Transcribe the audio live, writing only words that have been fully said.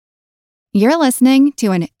You're listening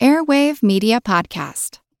to an Airwave Media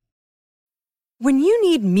Podcast. When you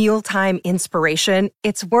need mealtime inspiration,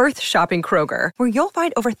 it's worth shopping Kroger, where you'll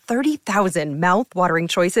find over 30,000 mouth-watering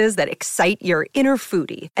choices that excite your inner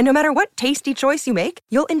foodie. And no matter what tasty choice you make,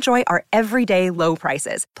 you'll enjoy our everyday low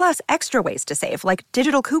prices, plus extra ways to save, like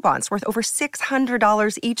digital coupons worth over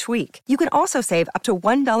 $600 each week. You can also save up to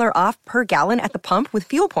 $1 off per gallon at the pump with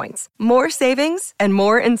fuel points. More savings and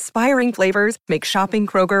more inspiring flavors make shopping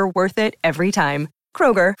Kroger worth it every time.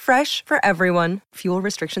 Kroger, fresh for everyone. Fuel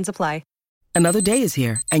restrictions apply. Another day is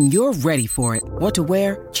here, and you're ready for it. What to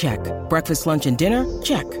wear? Check. Breakfast, lunch, and dinner?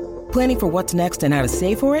 Check. Planning for what's next and how to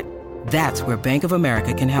save for it? That's where Bank of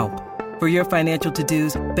America can help. For your financial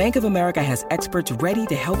to-dos, Bank of America has experts ready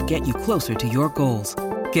to help get you closer to your goals.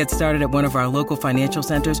 Get started at one of our local financial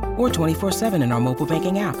centers or 24/7 in our mobile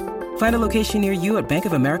banking app. Find a location near you at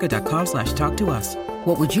bankofamerica.com/talktous.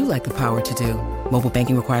 What would you like the power to do? Mobile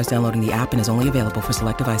banking requires downloading the app and is only available for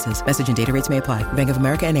select devices. Message and data rates may apply. Bank of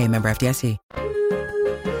America N.A., member FDIC.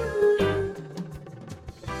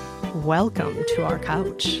 Welcome to our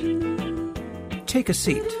couch. Take a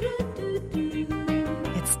seat.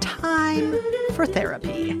 It's time for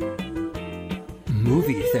therapy.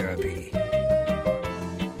 Movie therapy.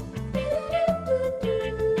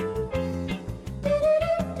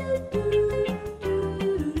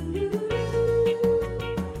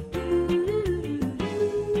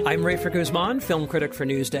 I'm Rafer Guzman, film critic for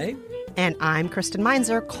Newsday. And I'm Kristen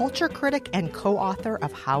Meinzer, culture critic and co-author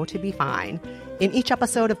of How to Be Fine. In each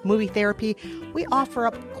episode of Movie Therapy, we offer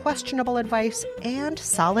up questionable advice and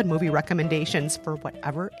solid movie recommendations for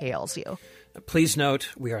whatever ails you. Please note,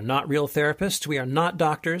 we are not real therapists, we are not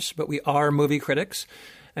doctors, but we are movie critics.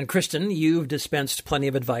 And Kristen, you've dispensed plenty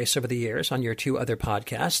of advice over the years on your two other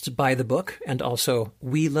podcasts, By the Book and also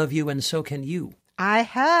We Love You and So Can You. I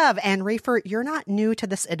have. And Rafer, you're not new to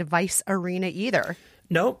this advice arena either.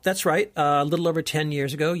 No, that's right. A little over 10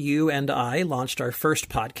 years ago, you and I launched our first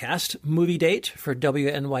podcast, Movie Date, for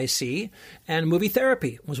WNYC, and Movie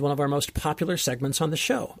Therapy was one of our most popular segments on the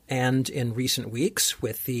show. And in recent weeks,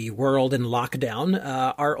 with the world in lockdown,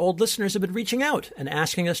 our old listeners have been reaching out and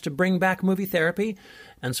asking us to bring back Movie Therapy,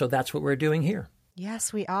 and so that's what we're doing here.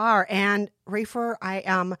 Yes, we are. And Rafer, I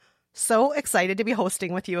am so excited to be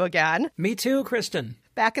hosting with you again. Me too, Kristen.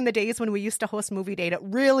 Back in the days when we used to host Movie Date, it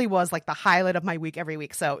really was like the highlight of my week every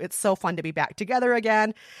week. So it's so fun to be back together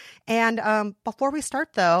again. And before we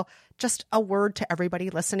start, though, just a word to everybody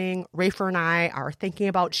listening. Rafer and I are thinking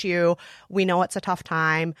about you. We know it's a tough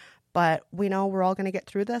time, but we know we're all going to get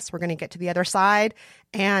through this. We're going to get to the other side.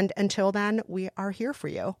 And until then, we are here for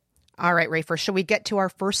you. All right, Rafer, should we get to our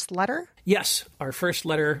first letter? Yes, our first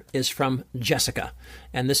letter is from Jessica,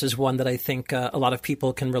 and this is one that I think a lot of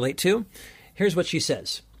people can relate to. Here's what she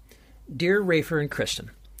says. Dear Rafer and Kristen,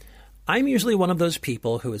 I'm usually one of those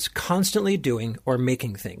people who is constantly doing or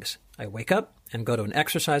making things. I wake up and go to an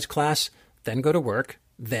exercise class, then go to work,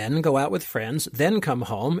 then go out with friends, then come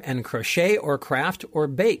home and crochet or craft or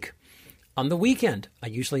bake. On the weekend, I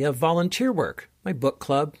usually have volunteer work, my book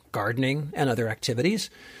club, gardening, and other activities.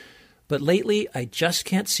 But lately, I just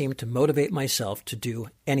can't seem to motivate myself to do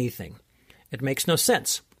anything. It makes no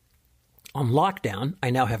sense. On lockdown, I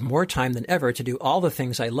now have more time than ever to do all the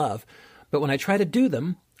things I love, but when I try to do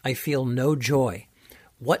them, I feel no joy.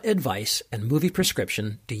 What advice and movie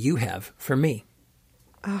prescription do you have for me?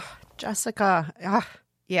 Jessica,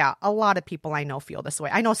 yeah, a lot of people I know feel this way.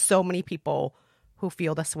 I know so many people who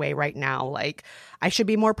feel this way right now. Like, I should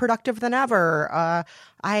be more productive than ever.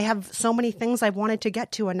 I have so many things I've wanted to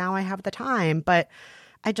get to, and now I have the time. But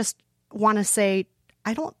I just want to say,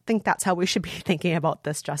 I don't think that's how we should be thinking about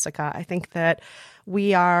this, Jessica. I think that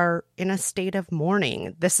we are in a state of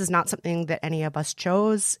mourning. This is not something that any of us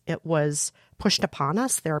chose. It was pushed upon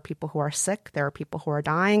us. There are people who are sick. There are people who are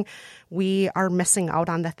dying. We are missing out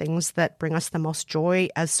on the things that bring us the most joy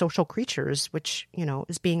as social creatures, which, you know,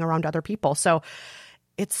 is being around other people. So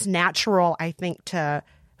it's natural, I think, to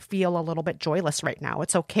feel a little bit joyless right now.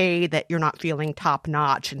 It's okay that you're not feeling top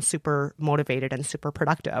notch and super motivated and super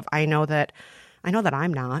productive. I know that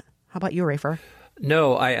I'm not. How about you, Rafer?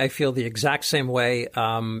 No, I feel the exact same way.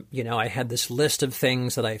 I had this list of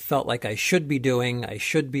things that I felt like I should be doing. I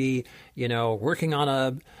should be, working on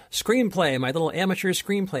a screenplay, my little amateur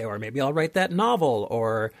screenplay, or maybe I'll write that novel,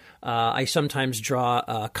 or I sometimes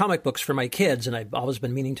draw comic books for my kids, and I've always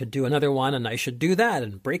been meaning to do another one, and I should do that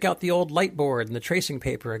and break out the old light board and the tracing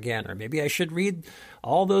paper again, or maybe I should read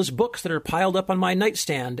all those books that are piled up on my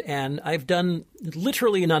nightstand, and I've done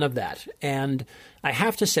literally none of that. And I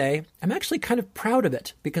have to say, I'm actually kind of proud of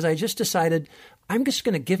it, because I just decided I'm just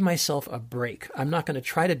going to give myself a break. I'm not going to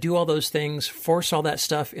try to do all those things, force all that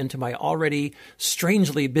stuff into my already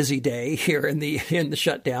strangely busy day here in the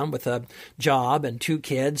shutdown with a job and 2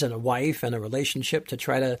 kids and a wife and a relationship to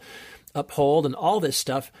try to uphold and all this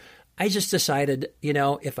stuff. I just decided,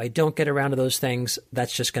 if I don't get around to those things,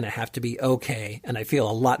 that's just going to have to be okay. And I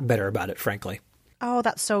feel a lot better about it, frankly. Oh,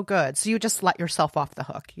 that's so good. So you just let yourself off the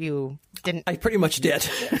hook. You didn't. I pretty much did.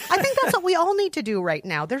 I think that's what we all need to do right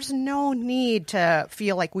now. There's no need to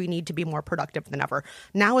feel like we need to be more productive than ever.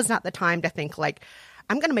 Now is not the time to think like,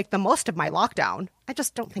 I'm going to make the most of my lockdown. I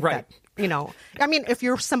just don't think that, I mean, if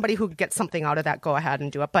you're somebody who gets something out of that, go ahead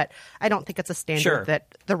and do it. But I don't think it's a standard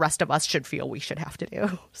that the rest of us should feel we should have to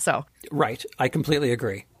do. So. Right. I completely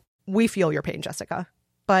agree. We feel your pain, Jessica.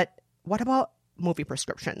 But what about movie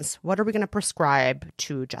prescriptions? What are we going to prescribe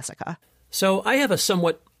to Jessica? So I have a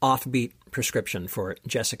somewhat offbeat prescription for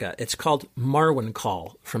Jessica. It's called Marwen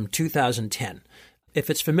Call from 2010. If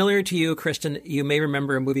it's familiar to you, Kristen, you may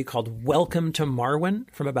remember a movie called Welcome to Marwen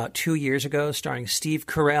from about 2 years ago, starring Steve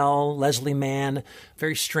Carell, Leslie Mann.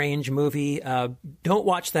 Very strange movie. Don't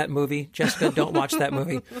watch that movie. Jessica, don't watch that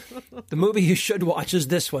movie. The movie you should watch is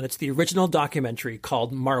this one. It's the original documentary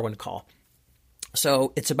called Marwen Call.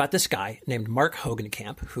 So it's about this guy named Mark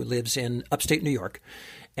Hogenkamp who lives in upstate New York.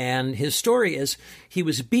 And his story is he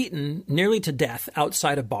was beaten nearly to death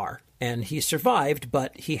outside a bar. And he survived,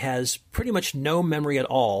 but he has pretty much no memory at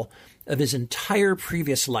all of his entire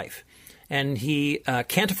previous life. And he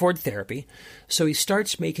can't afford therapy, so he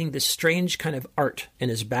starts making this strange kind of art in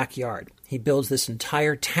his backyard. He builds this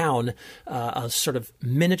entire town, a sort of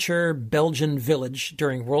miniature Belgian village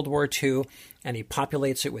during World War II, and he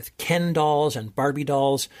populates it with Ken dolls and Barbie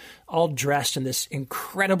dolls, all dressed in this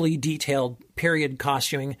incredibly detailed period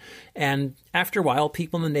costuming. And after a while,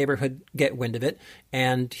 people in the neighborhood get wind of it,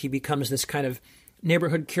 and he becomes this kind of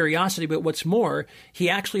neighborhood curiosity. But what's more, he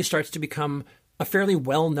actually starts to become a fairly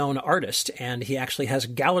well-known artist, and he actually has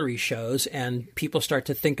gallery shows, and people start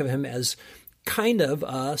to think of him as kind of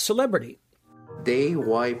a celebrity. They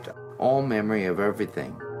wiped all memory of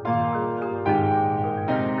everything.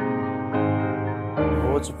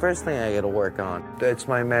 What's the first thing I gotta work on? That's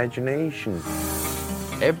my imagination.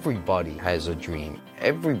 Everybody has a dream.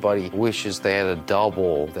 Everybody wishes they had a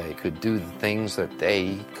double that could do the things that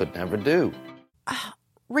they could never do.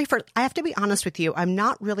 Rafer, I have to be honest with you. I'm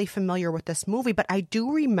not really familiar with this movie, but I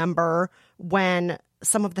do remember when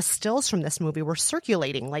some of the stills from this movie were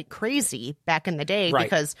circulating like crazy back in the day,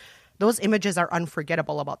 because those images are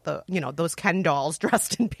unforgettable about those Ken dolls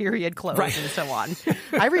dressed in period clothes and so on.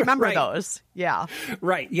 I remember those. Yeah.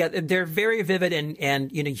 Right. Yeah. They're very vivid.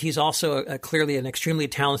 And he's also clearly an extremely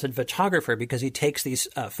talented photographer because he takes these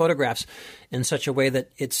photographs in such a way that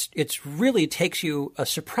it's really takes you a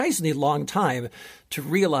surprisingly long time to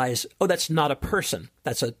realize, oh, that's not a person.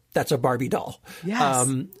 That's a Barbie doll. Yes.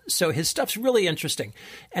 So his stuff's really interesting.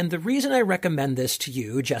 And the reason I recommend this to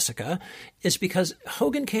you, Jessica, is because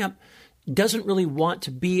Hogenkamp doesn't really want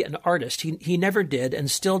to be an artist. He never did and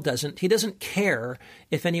still doesn't. He doesn't care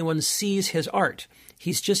if anyone sees his art.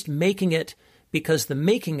 He's just making it because the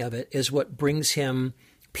making of it is what brings him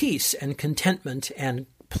peace and contentment and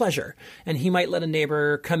pleasure. And he might let a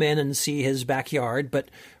neighbor come in and see his backyard, but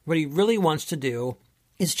what he really wants to do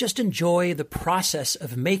is just enjoy the process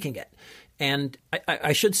of making it. And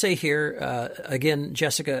I should say here, again,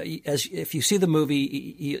 Jessica, if you see the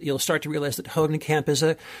movie, you'll start to realize that Hogenkamp is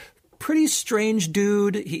a pretty strange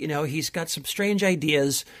dude. He's got some strange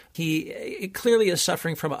ideas. He clearly is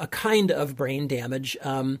suffering from a kind of brain damage.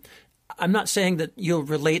 I'm not saying that you'll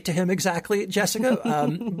relate to him exactly, Jessica,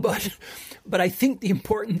 but I think the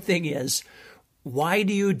important thing is, why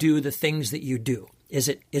do you do the things that you do? Is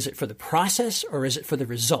it for the process or is it for the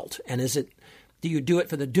result? And do you do it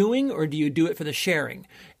for the doing or do you do it for the sharing?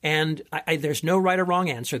 And there's no right or wrong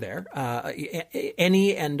answer there.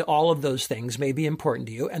 Any and all of those things may be important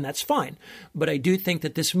to you, and that's fine. But I do think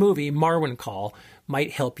that this movie, Marwen Call,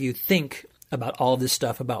 might help you think about all of this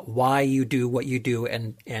stuff, about why you do what you do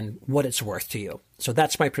and what it's worth to you. So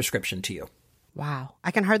that's my prescription to you. Wow.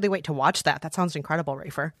 I can hardly wait to watch that. That sounds incredible,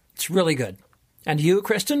 Rafer. It's really good. And you,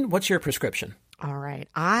 Kristen, what's your prescription? All right.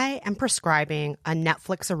 I am prescribing a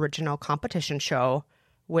Netflix original competition show,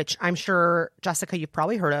 which I'm sure, Jessica, you've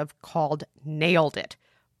probably heard of, called Nailed It.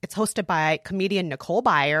 It's hosted by comedian Nicole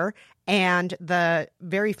Byer and the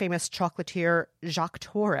very famous chocolatier Jacques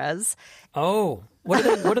Torres. Oh, what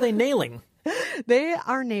are they nailing? They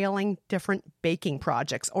are nailing different baking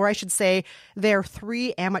projects, or I should say their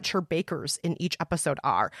 3 amateur bakers in each episode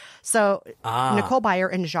are. So Nicole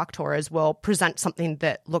Byer and Jacques Torres will present something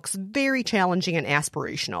that looks very challenging and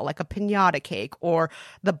aspirational, like a piñata cake or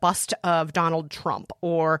the bust of Donald Trump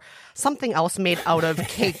or something else made out of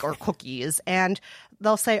cake or cookies. And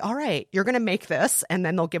they'll say, all right, you're going to make this. And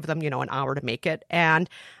then they'll give them, an hour to make it. And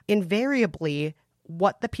invariably,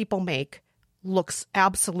 what the people make looks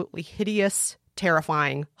absolutely hideous,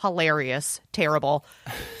 terrifying, hilarious, terrible.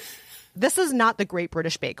 This is not the Great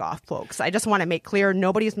British Bake Off, folks. I just want to make clear,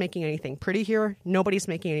 nobody's making anything pretty here. Nobody's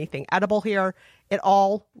making anything edible here. It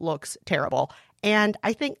all looks terrible. And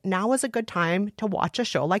I think now is a good time to watch a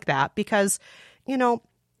show like that because,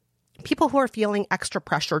 people who are feeling extra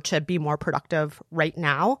pressure to be more productive right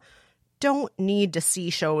now don't need to see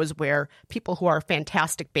shows where people who are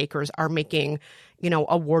fantastic bakers are making,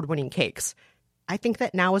 award-winning cakes. I think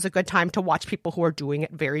that now is a good time to watch people who are doing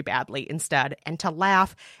it very badly instead and to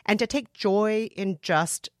laugh and to take joy in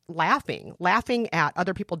just laughing at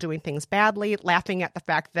other people doing things badly, laughing at the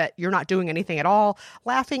fact that you're not doing anything at all,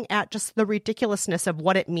 laughing at just the ridiculousness of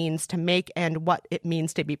what it means to make and what it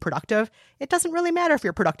means to be productive. It doesn't really matter if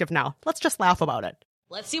you're productive now. Let's just laugh about it.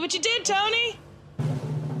 Let's see what you did, Tony.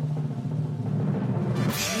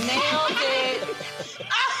 Nailed it.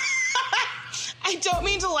 I don't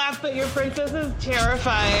mean to laugh, but your princess is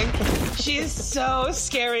terrifying. She's so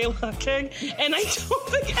scary looking, and I don't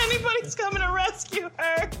think anybody's coming to rescue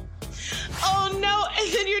her. Oh no,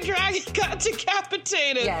 and then your dragon got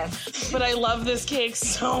decapitated. Yes. But I love this cake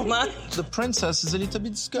so much. The princess is a little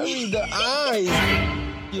bit scary. The eyes.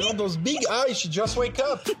 Those big eyes, she just wake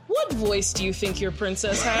up. What voice do you think your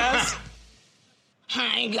princess has?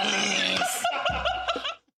 Hi, guys.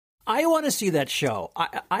 I want to see that show.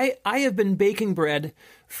 I have been baking bread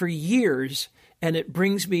for years, and it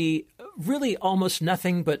brings me really almost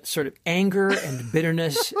nothing but sort of anger and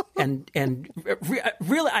bitterness and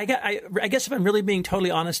really, I guess if I'm really being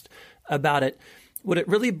totally honest about it, what it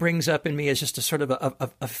really brings up in me is just a sort of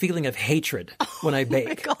a feeling of hatred when I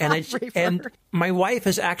bake. God, and my wife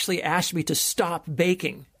has actually asked me to stop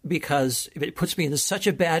baking because it puts me in such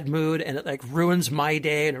a bad mood and it ruins my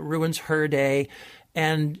day and it ruins her day.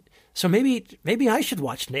 And so maybe I should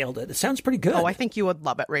watch Nailed It. It sounds pretty good. Oh, I think you would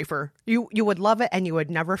love it, Rafer. You would love it, and you would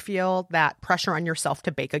never feel that pressure on yourself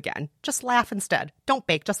to bake again. Just laugh instead. Don't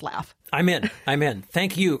bake, just laugh. I'm in.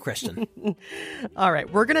 Thank you, Kristen. All right,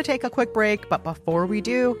 we're going to take a quick break, but before we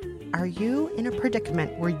do, are you in a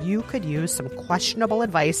predicament where you could use some questionable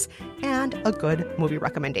advice and a good movie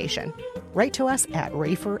recommendation? Write to us at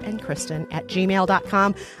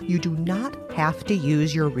raferandkristen@gmail.com. You do not have to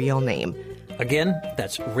use your real name. Again,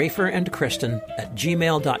 that's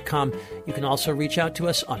raferandkristen@gmail.com. You can also reach out to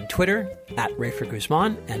us on Twitter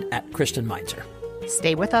 @RaferGuzman and @KristenMeinzer.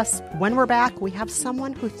 Stay with us. When we're back, we have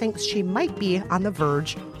someone who thinks she might be on the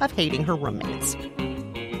verge of hating her roommates.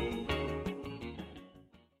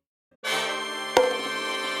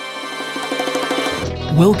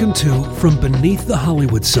 Welcome to From Beneath the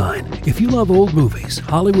Hollywood Sign. If you love old movies,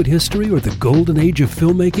 Hollywood history, or the golden age of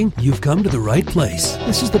filmmaking, you've come to the right place.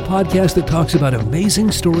 This is the podcast that talks about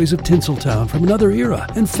amazing stories of Tinseltown from another era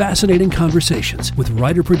and fascinating conversations with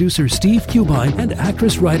writer-producer Steve Cubine and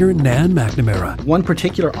actress-writer Nan McNamara. One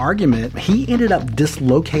particular argument, he ended up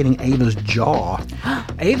dislocating Ava's jaw.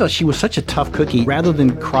 Ava, she was such a tough cookie. Rather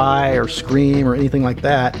than cry or scream or anything like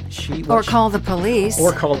that, Or call the police.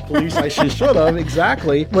 Or call the police, like she should have,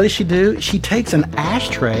 exactly. What does she do? She takes an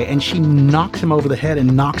ashtray and she knocks him over the head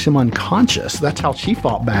and knocks him unconscious. That's how she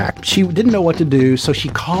fought back. She didn't know what to do, so she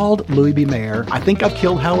called Louis B. Mayer. I think I've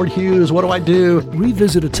killed Howard Hughes. What do I do?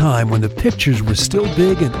 Revisit a time when the pictures were still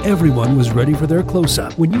big and everyone was ready for their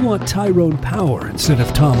close-up. When you want Tyrone Power instead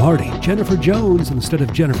of Tom Hardy, Jennifer Jones instead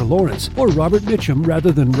of Jennifer Lawrence, or Robert Mitchum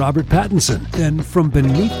rather than Robert Pattinson, then From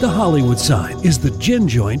Beneath the Hollywood Sign is the gin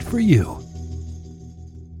joint for you.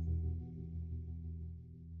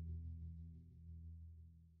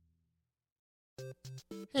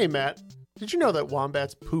 Hey, Matt, did you know that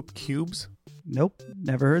wombats poop cubes? Nope,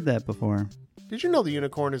 never heard that before. Did you know the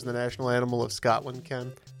unicorn is the national animal of Scotland,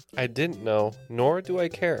 Ken? I didn't know, nor do I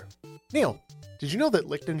care. Neil, did you know that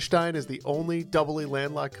Liechtenstein is the only doubly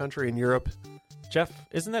landlocked country in Europe? Jeff,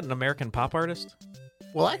 isn't that an American pop artist?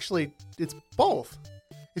 Well, actually, it's both.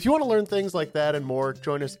 If you want to learn things like that and more,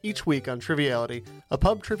 join us each week on Triviality, a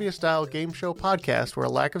pub trivia-style game show podcast where a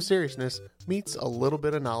lack of seriousness meets a little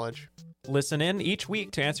bit of knowledge. Listen in each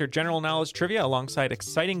week to answer general knowledge trivia alongside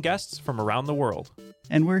exciting guests from around the world.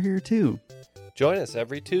 And we're here too. Join us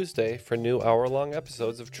every Tuesday for new hour-long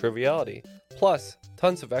episodes of Triviality, Plus,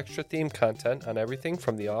 tons of extra themed content on everything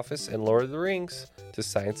from The Office and Lord of the Rings to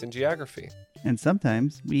science and geography. And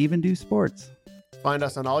sometimes we even do sports. Find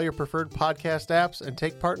us on all your preferred podcast apps and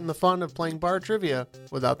take part in the fun of playing bar trivia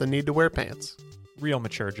without the need to wear pants. Real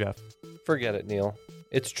mature, Jeff. Forget it, Neil.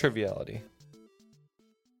 It's Triviality.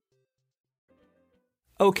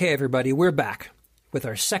 Okay, everybody, we're back with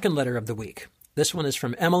our second letter of the week. This one is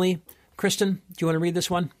from Emily. Kristen, do you want to read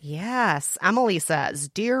this one? Yes. Emily says,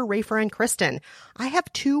 Dear Rafer and Kristen, I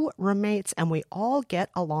have 2 roommates and we all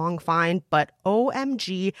get along fine, but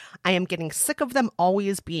OMG, I am getting sick of them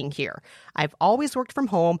always being here. I've always worked from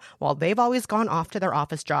home while they've always gone off to their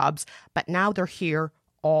office jobs, but now they're here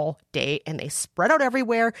all day and they spread out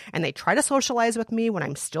everywhere and they try to socialize with me when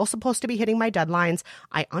I'm still supposed to be hitting my deadlines.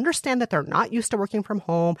 I understand that they're not used to working from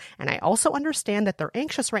home and I also understand that they're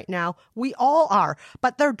anxious right now. We all are,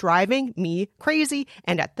 but they're driving me crazy.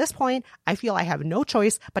 And at this point, I feel I have no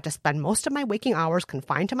choice but to spend most of my waking hours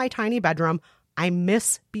confined to my tiny bedroom. I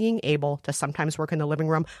miss being able to sometimes work in the living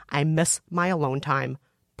room. I miss my alone time.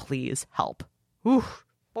 Please help. Oof.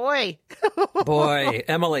 Boy. Boy,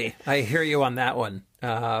 Emily, I hear you on that one.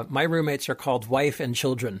 My roommates are called wife and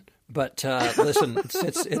children, but listen,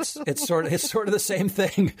 it's sort of the same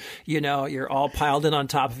thing. You know, you're all piled in on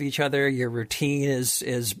top of each other. Your routine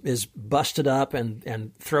is busted up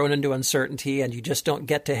and thrown into uncertainty, and you just don't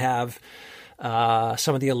get to have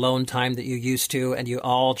some of the alone time that you used to, and you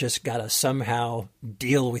all just gotta somehow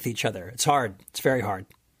deal with each other. It's hard. It's very hard.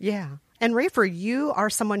 Yeah. And Rafer, you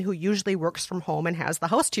are someone who usually works from home and has the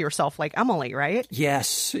house to yourself like Emily, right?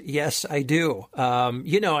 Yes, I do. And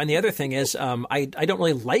the other thing is I don't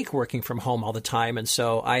really like working from home all the time. And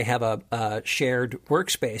so I have a shared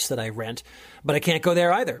workspace that I rent, but I can't go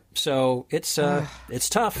there either. So it's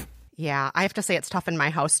tough. Yeah, I have to say it's tough in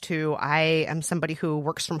my house, too. I am somebody who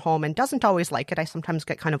works from home and doesn't always like it. I sometimes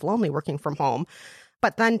get kind of lonely working from home.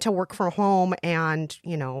 But then to work from home and,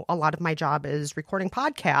 a lot of my job is recording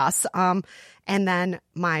podcasts. And then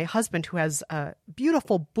my husband, who has a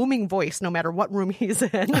beautiful booming voice, no matter what room he's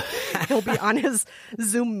in, he'll be on his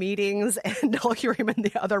Zoom meetings and I'll hear him in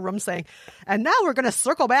the other room saying, and now we're going to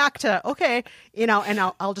circle back to, okay, and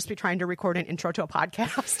I'll just be trying to record an intro to a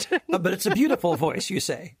podcast. But it's a beautiful voice, you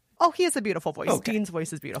say. Oh, he has a beautiful voice. Okay. Dean's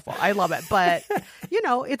voice is beautiful. I love it. But,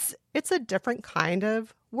 it's a different kind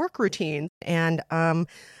of work routine. And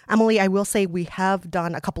Emily, I will say we have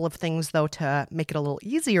done a couple of things, though, to make it a little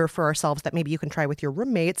easier for ourselves that maybe you can try with your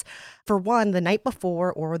roommates. For one, the night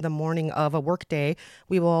before or the morning of a work day,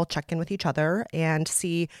 we will check in with each other and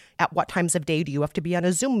see at what times of day do you have to be on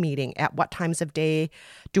a Zoom meeting? At what times of day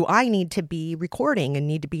do I need to be recording and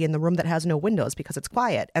need to be in the room that has no windows because it's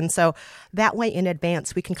quiet? And so that way in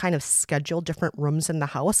advance, we can kind of schedule different rooms in the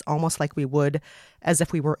house, almost like we would as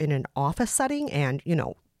if we were in an office setting and,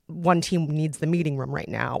 one team needs the meeting room right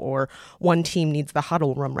now, or one team needs the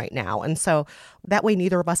huddle room right now. And so that way,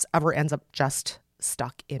 neither of us ever ends up just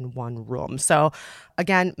stuck in one room. So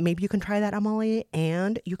again, maybe you can try that, Emily,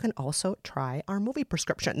 and you can also try our movie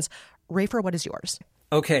prescriptions. Rafer, what is yours?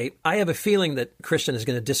 Okay, I have a feeling that Kristen is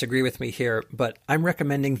going to disagree with me here, but I'm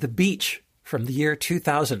recommending The Beach from the year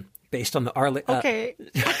 2000, based on the Okay.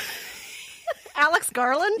 Alex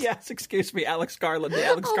Garland? Yes, excuse me, Alex Garland, the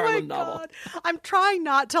Alex Garland novel. God. I'm trying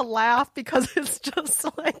not to laugh because it's just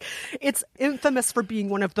it's infamous for being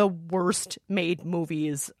one of the worst made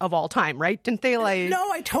movies of all time, right? Didn't they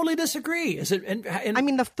No, I totally disagree. Is it? And I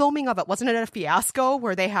mean, the filming of it, wasn't it a fiasco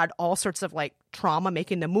where they had all sorts of trauma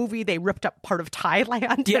making the movie? They ripped up part of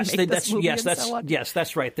Thailand to make this movie yes,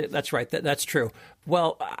 that's right. That's right. That's true.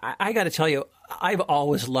 Well, I got to tell you, I've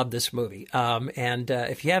always loved this movie. And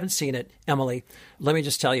if you haven't seen it, Emily, let me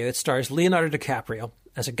just tell you, it stars Leonardo DiCaprio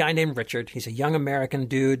as a guy named Richard. He's a young American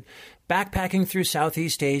dude backpacking through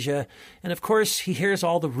Southeast Asia. And of course, he hears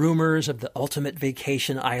all the rumors of the ultimate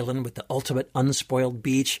vacation island with the ultimate unspoiled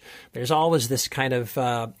beach. There's always this kind of,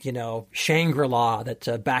 Shangri-La that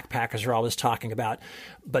backpackers are always talking about.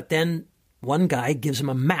 But then one guy gives him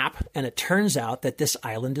a map, and it turns out that this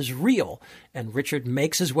island is real. And Richard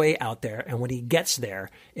makes his way out there, and when he gets there,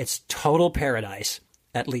 it's total paradise,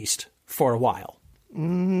 at least for a while.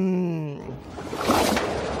 I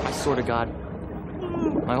swear to God,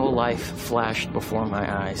 my whole life flashed before my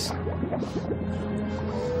eyes.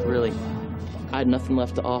 Really, I had nothing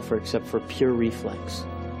left to offer except for pure reflex.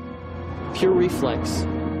 Pure reflex.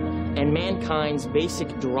 And mankind's basic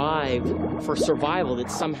drive for survival that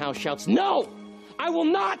somehow shouts, "No! I will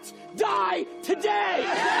not die today!"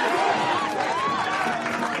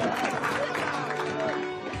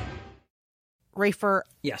 Rafer.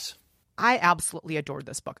 Yes. I absolutely adored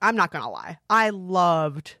this book. I'm not going to lie. I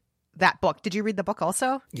loved that book. Did you read the book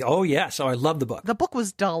also? Oh, yes. Oh, I love the book. The book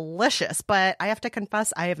was delicious, but I have to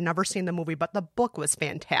confess, I have never seen the movie, but the book was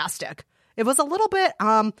fantastic. It was a little bit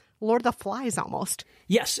Lord of the Flies almost.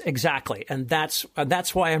 Yes, exactly. And that's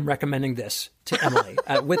why I'm recommending this to Emily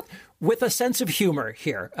with a sense of humor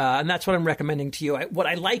here. And that's what I'm recommending to you. What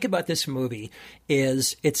I like about this movie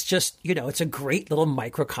is it's just, it's a great little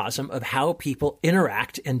microcosm of how people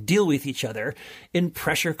interact and deal with each other in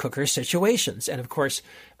pressure cooker situations. And of course,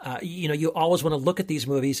 you always want to look at these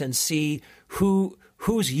movies and see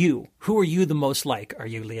who's you? Who are you the most like? Are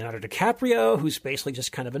you Leonardo DiCaprio, who's basically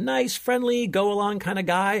just kind of a nice, friendly, go-along kind of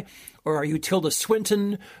guy? Or are you Tilda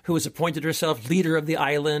Swinton, who has appointed herself leader of the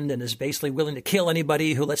island and is basically willing to kill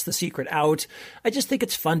anybody who lets the secret out? I just think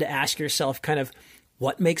it's fun to ask yourself kind of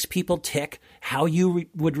what makes people tick, how you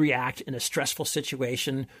would react in a stressful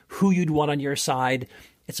situation, who you'd want on your side.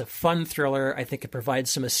 It's a fun thriller. I think it provides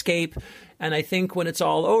some escape. And I think when it's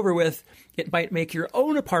all over with, it might make your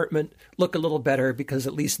own apartment look a little better because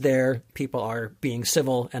at least there people are being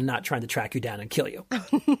civil and not trying to track you down and kill you.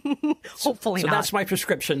 Hopefully not. So that's my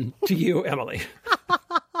prescription to you, Emily.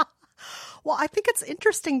 Well, I think it's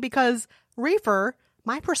interesting because, Rafer,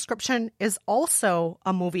 my prescription is also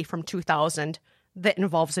a movie from 2000 that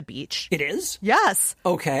involves a beach. It is? Yes.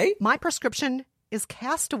 Okay. My prescription is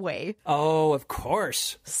Castaway. Oh, of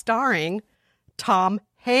course. Starring Tom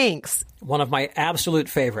Hanks. One of my absolute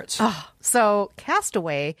favorites. So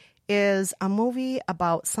Castaway is a movie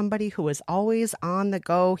about somebody who is always on the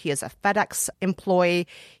go. He is a FedEx employee.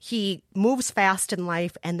 He moves fast in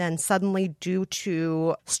life and then suddenly, due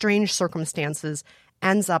to strange circumstances,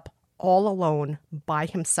 ends up all alone by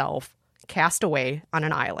himself, cast away on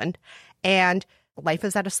an island. And life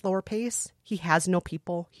is at a slower pace. He has no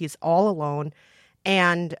people. He's all alone.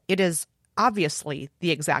 And it is obviously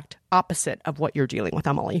the exact opposite of what you're dealing with,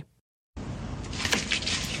 Emily.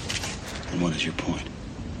 And what is your point?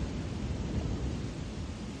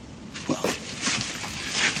 Well,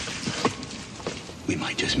 we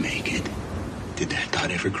might just make it. Did that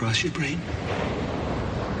thought ever cross your brain?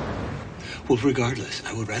 Well, regardless,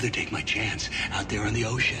 I would rather take my chance out there on the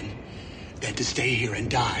ocean than to stay here and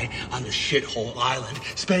die on this shithole island,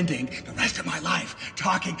 spending the rest of my life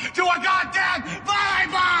talking to a goddamn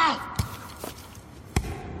volleyball!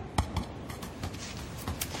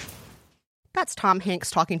 That's Tom Hanks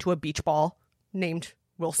talking to a beach ball named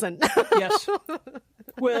Wilson. Yes.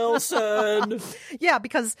 Wilson. Yeah,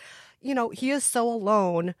 because, he is so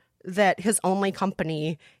alone that his only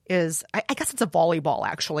company is, I guess it's a volleyball,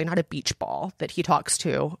 actually, not a beach ball that he talks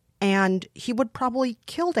to. And he would probably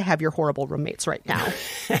kill to have your horrible roommates right now.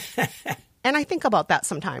 And I think about that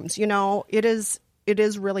sometimes. It is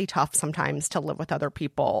really tough sometimes to live with other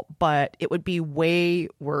people, but it would be way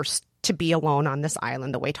worse to be alone on this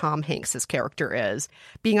island the way Tom Hanks's character is,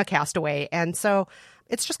 being a castaway. And so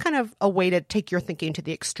it's just kind of a way to take your thinking to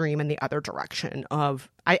the extreme in the other direction of,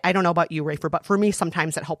 I don't know about you, Rafer, but for me,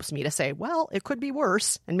 sometimes it helps me to say, well, it could be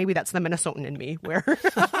worse. And maybe that's the Minnesotan in me, where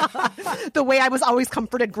the way I was always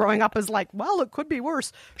comforted growing up is like, well, it could be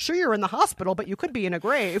worse. Sure, you're in the hospital, but you could be in a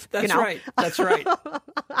grave. That's right. That's right.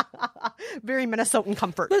 Very Minnesotan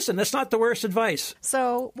comfort. Listen, that's not the worst advice.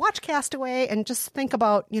 So watch Castaway and just think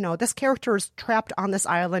about, this character is trapped on this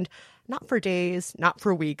island, not for days, not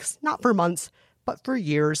for weeks, not for months, but for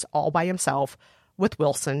years, all by himself with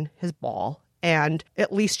Wilson, his ball. And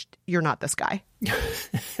at least you're not this guy.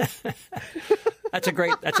 That's a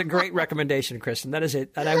great recommendation, Kristen. That is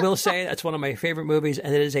it. And I will say that's one of my favorite movies,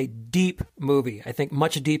 and it is a deep movie. I think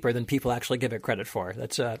much deeper than people actually give it credit for.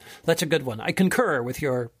 That's a good one. I concur with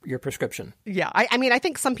your prescription. Yeah. I mean, I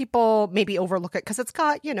think some people maybe overlook it because it's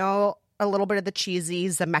got, a little bit of the cheesy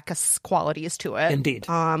Zemeckis qualities to it. Indeed.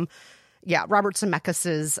 Yeah, Robert Zemeckis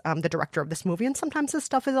is the director of this movie, and sometimes his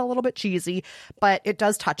stuff is a little bit cheesy, but it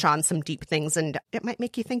does touch on some deep things, and it might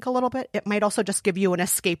make you think a little bit. It might also just give you an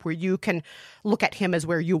escape where you can look at him as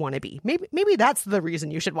where you want to be. Maybe that's the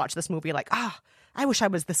reason you should watch this movie. Like, I wish I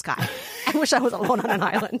was this guy. I wish I was alone on an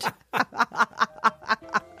island.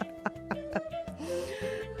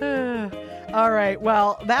 All right.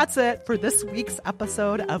 Well, that's it for this week's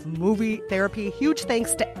episode of Movie Therapy. Huge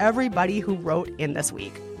thanks to everybody who wrote in this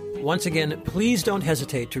week. Once again, please don't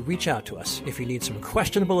hesitate to reach out to us if you need some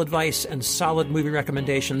questionable advice and solid movie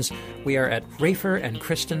recommendations. We are at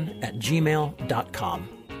raferandkristen@gmail.com.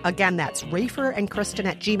 Again, that's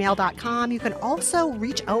raferandkristen@gmail.com. You can also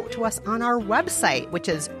reach out to us on our website, which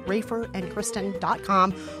is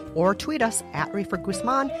raferandkristen.com, or tweet us at Rafer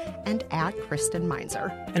Guzman and at Kristen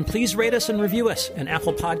Meinzer. And please rate us and review us in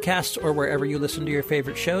Apple Podcasts or wherever you listen to your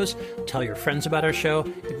favorite shows. Tell your friends about our show.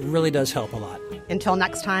 It really does help a lot. Until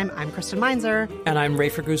next time, I'm Kristen Meinzer. And I'm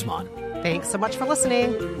Rafer Guzman. Thanks so much for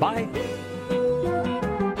listening. Bye.